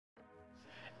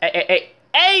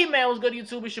Hey, man, what's good,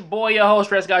 YouTube? It's your boy, your host,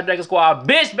 Stress God Dragon Squad,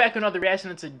 bitch, back with another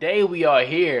reaction, and today we are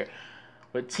here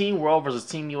with Team World versus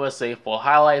Team USA for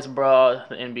highlights, bro,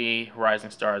 the NBA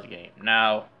Rising Stars game.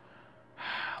 Now,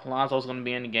 Lonzo's going to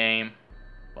be in the game,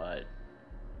 but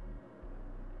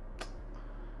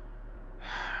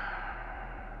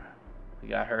he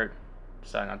got hurt,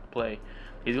 decided not to play.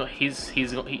 He's going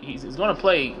to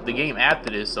play the game after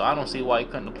this, so I don't see why he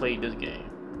couldn't have played this game.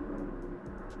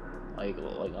 Like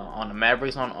on the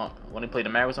Mavericks when he played the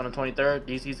Mavericks on the 23rd,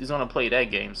 he's gonna play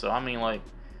that game. So I mean, like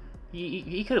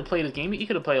he could have played this game. He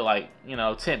could have played like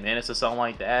 10 minutes or something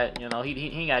like that. He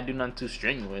ain't gotta do nothing too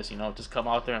strenuous. Just come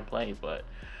out there and play. But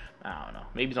I don't know.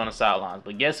 Maybe he's on the sidelines.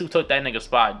 But guess who took that nigga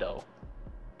spot though?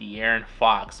 De'Aaron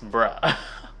Fox, bruh.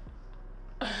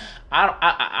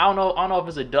 I don't know if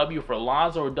it's a W for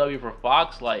Lonzo or a W for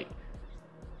Fox. Like,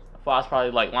 Fox probably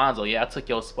like, Lonzo, yeah, I took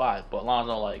your spot. But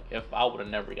Lonzo, like, if I would have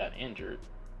never got injured,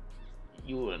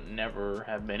 you would never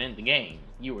have been in the game.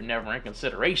 You were never in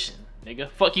consideration,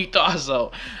 nigga. Fuck you thought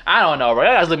so. I don't know, bro. You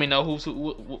guys let me know who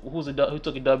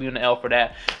took a W and the L for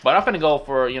that. But I'm finna go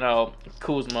for,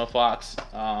 Kuzma, Fox,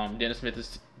 Dennis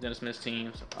Smith's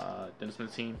team,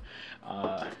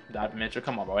 Donovan Mitchell.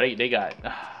 Come on, bro. They got.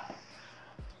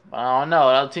 I don't know.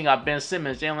 The other team got Ben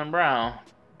Simmons, Jaylen Brown.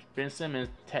 Ben Simmons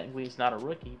technically is not a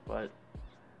rookie, but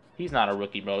he's not a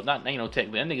rookie, bro.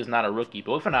 Technically, that nigga's not a rookie.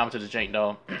 But we're finna to the jank,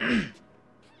 though.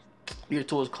 Here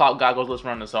to his clout goggles. Let's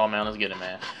run this all, man. Let's get it,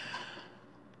 man.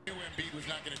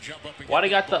 Why they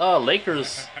got the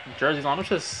Lakers jerseys on? It's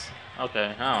just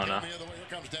okay. I don't know.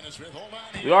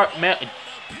 We are, man.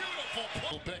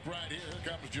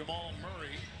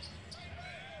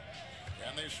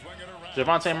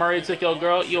 Javante Murray took your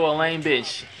girl. You a lame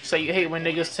bitch. Say you hate when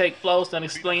niggas take flows, then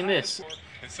explain this.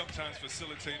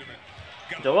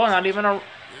 Joel not even a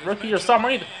rookie or summer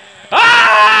either.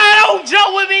 Ah! Don't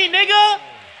jump with me, nigga!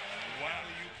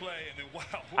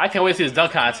 I can't wait to see his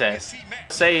dunk contest.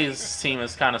 Say's team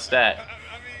is kind of stacked.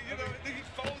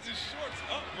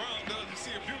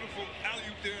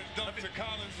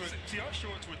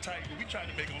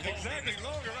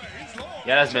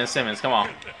 Yeah, that's Ben Simmons. Come on.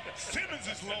 Simmons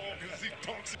is long because he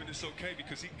dunks, and it's okay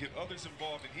because he can get others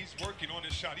involved, and he's working on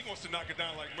his shot. He wants to knock it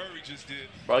down like Murray just did.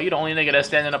 Bro, you the only nigga that's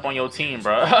standing up on your team,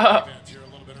 bro.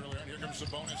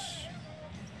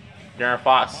 De'Aaron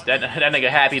Fox, that nigga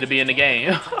happy to be in the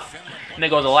game.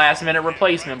 Nigga was a last-minute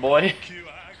replacement, boy.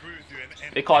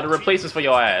 They called the replacements for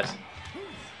your ass.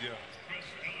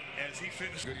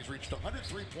 He's reached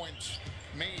 103 points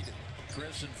made,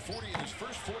 Chris, and 40 in his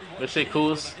first 41. Good shit,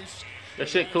 Kuz. Good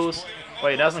shit, Kuz.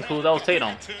 Wait, that wasn't Kuz. That was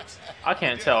Tatum. I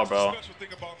can't tell, bro.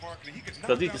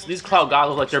 Because these cloud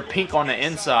goggles, like, they're pink on the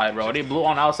inside, bro. They blue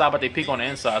on the outside, but they pink on the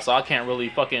inside. So I can't really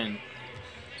fucking...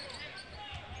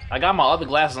 I got my other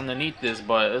glasses underneath this,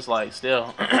 but it's like,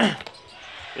 still.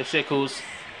 Good shit, Kuz.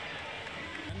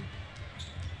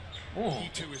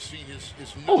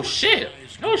 Oh shit!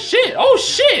 Oh shit! Oh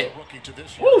shit!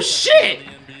 Oh shit!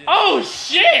 Oh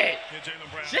shit!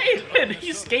 Jaylen,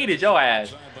 he skated your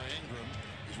ass.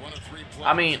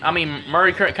 I mean,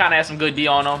 Murray kind of had some good D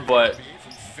on him, but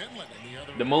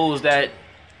the moves that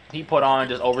he put on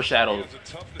just overshadowed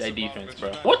that defense,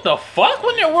 bro. What the fuck?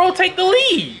 When did World take the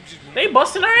lead? They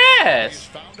busting our ass.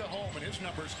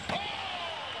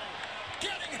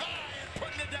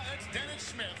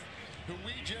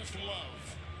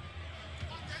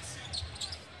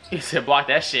 He said, block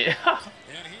that shit.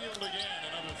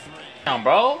 Damn,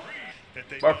 bro.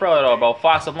 Bro, though, bro.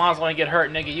 Fox, if Lonzo ain't get hurt,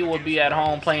 nigga, you would be at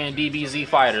home playing DBZ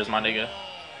Fighters, my nigga.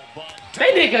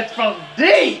 They niggas from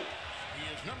deep.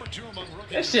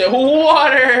 That shit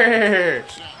water.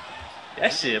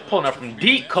 That shit pulling up from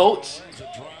deep, coach.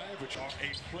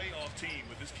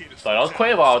 So that was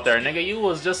Quavo out there, nigga. You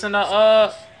was just in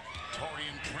the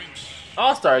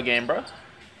All-Star game, bro.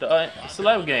 The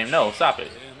celeb game. No, stop it.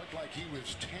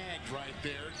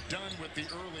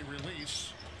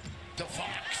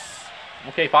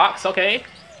 Okay, Fox. Okay.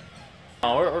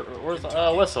 Oh, where's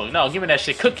Whistle? No, give me that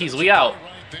shit. Cookies. We out.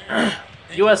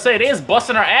 USA, they is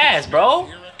busting our ass, bro.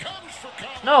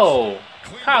 No,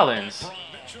 Collins.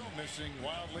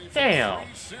 Damn.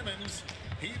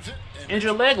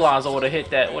 Injured leg, Lonzo would have hit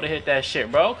that. Would have hit that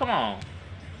shit, bro. Come on.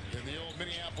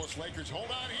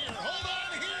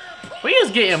 We is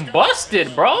getting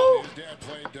busted, bro.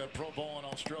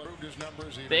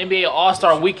 The NBA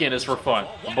All-Star Weekend is for fun,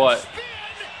 but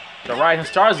the Rising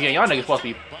Stars game, y'all niggas supposed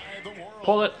to be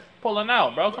pulling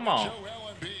out, bro. Come on.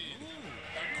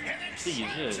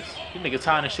 Jesus. You niggas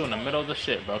tying the shoe in the middle of the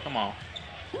shit, bro. Come on.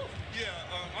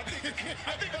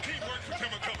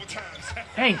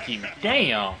 Thank you.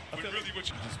 Damn. Just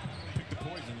pick the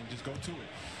poison and just go to it.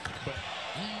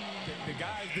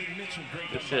 Guys didn't mention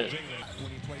great Good about shit. Jalen when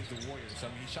he plays the Warriors.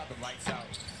 I mean, he shot the lights out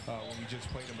when we just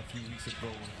played him a few weeks ago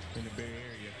in the Bay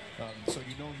Area. So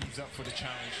you know he's up for the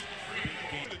challenge.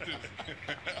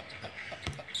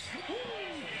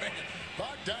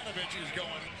 Bogdanovich is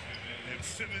going. And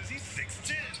Simmons, he's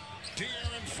 6'10".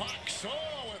 De'Aaron Fox.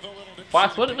 Oh, with a little.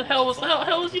 Fox, what the hell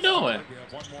was he doing? We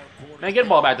have one more quarter. Man, get the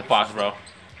ball back to Fox, bro.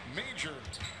 Major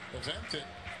event that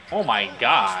Oh my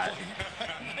God.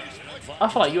 I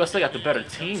feel like USA got the better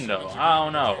team though. I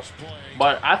don't know,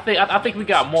 but I think we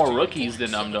got more rookies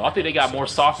than them though. I think they got more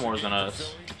sophomores than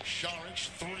us. Saric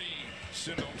 3.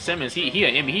 Simmons,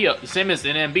 Simmons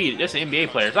and Embiid. That's an NBA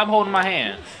player. Stop holding my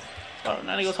hand. Oh,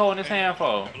 now he was holding his hand for.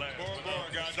 More,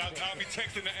 guys. I'll be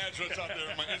texting the address out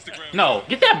there on my Instagram. No,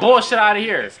 get that bullshit out of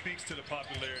here. It speaks to the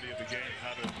popularity of the game.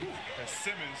 As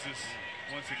Simmons is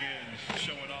once again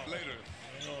showing off later.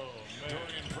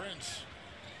 Dorian Prince.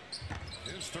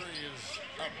 His 3 is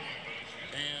up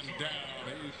and down.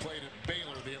 He played at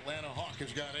Baylor. The Atlanta Hawk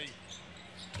has got 8.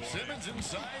 Simmons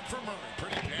inside for Murray.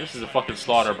 Pretty damn This is a fucking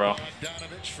slaughter, bro.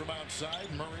 Bogdanovich from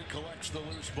outside. Murray collects the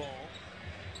loose ball.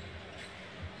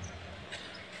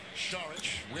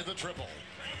 Saric with a triple.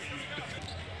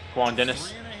 Come on,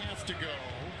 Dennis. 3.5 to go.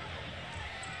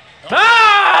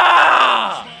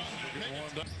 Ah!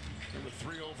 Number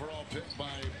 3 overall pick by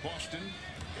Boston.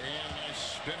 And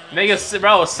nice spinner. Niggas,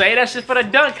 bro, say that shit for the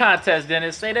dunk contest,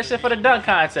 Dennis. Say that shit for the dunk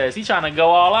contest. He trying to go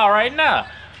all out right now.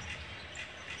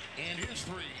 And his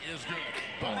 3 is good.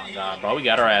 Oh my God, bro, we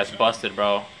got our ass busted,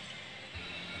 bro.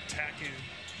 Attacking,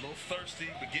 a little thirsty,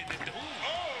 but getting it done.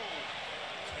 Oh!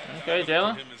 Okay,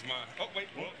 Jalen. Him is mine. Oh, wait.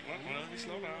 Well, let me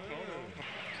slow down. Hold on.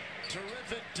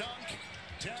 Terrific dunk.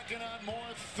 Tacking on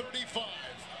more 35.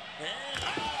 And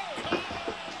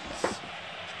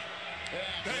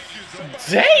Thank you so much.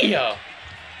 Damn.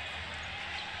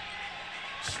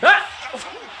 Ah!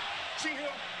 See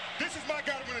him? This is my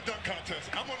guy to win a dunk contest.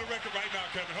 I'm on the record right now,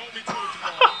 Kevin. Hold me to it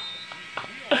tomorrow. He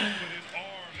almost put his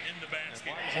arm in the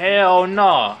basket. Hell no. No,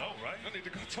 right? I need to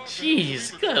go talk to him.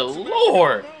 Jeez, good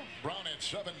lord. Brown at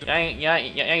 7 to Y'all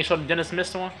ain't showed Dennis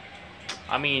missed one.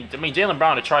 I mean, Jalen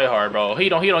Brown to try hard, bro. He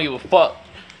don't give a fuck.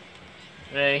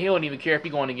 Man, he don't even care if he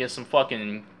going against some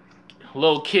fucking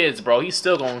little kids, bro. He's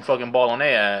still gonna fucking ball on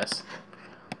their ass.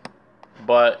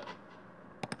 But,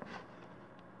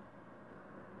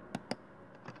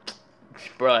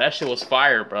 bro, that shit was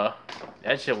fire, bro.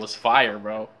 That shit was fire,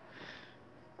 bro.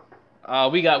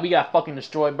 We got fucking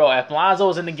destroyed, bro. If Lonzo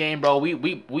was in the game, bro,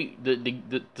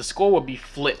 the score would be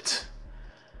flipped,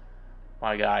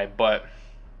 my guy. But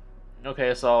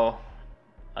okay, so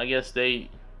I guess they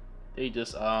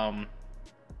just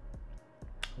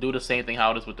do the same thing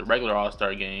how it is with the regular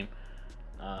All-Star game,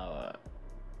 and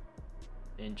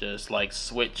just like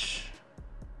switch.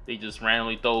 They just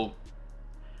randomly throw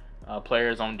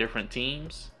players on different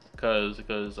teams because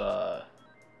I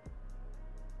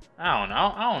don't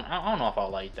know. I don't know if I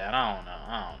like that. I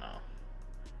don't know.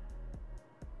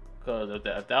 Because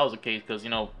if that was the case, because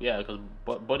because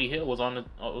Buddy Hield was on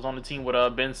the team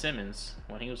with Ben Simmons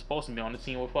when he was supposed to be on the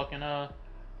team with fucking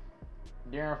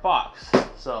De'Aaron Fox.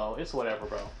 So it's whatever,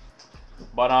 bro.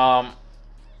 But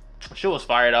shit was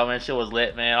fired up, man. Shit was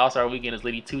lit, man. All-Star Weekend is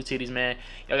litty 2 titties, man.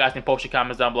 Y'all guys can post your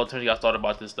comments down below. Tell me what you guys thought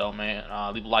about this, though, man.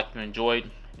 Leave a like if you enjoyed.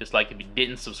 Just like if you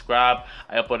didn't subscribe,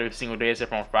 I upload every single day except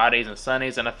for on Fridays and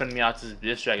Sundays, and I film me out to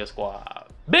this Dragon Squad.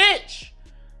 Bitch!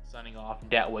 Signing off,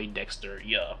 that way Dexter.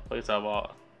 Yeah. What you talking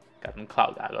about? Got them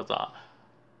cloud goggles on.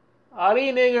 All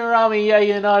these niggas around me, yeah,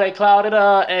 you know they clouded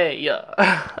up. Hey,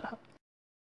 yeah.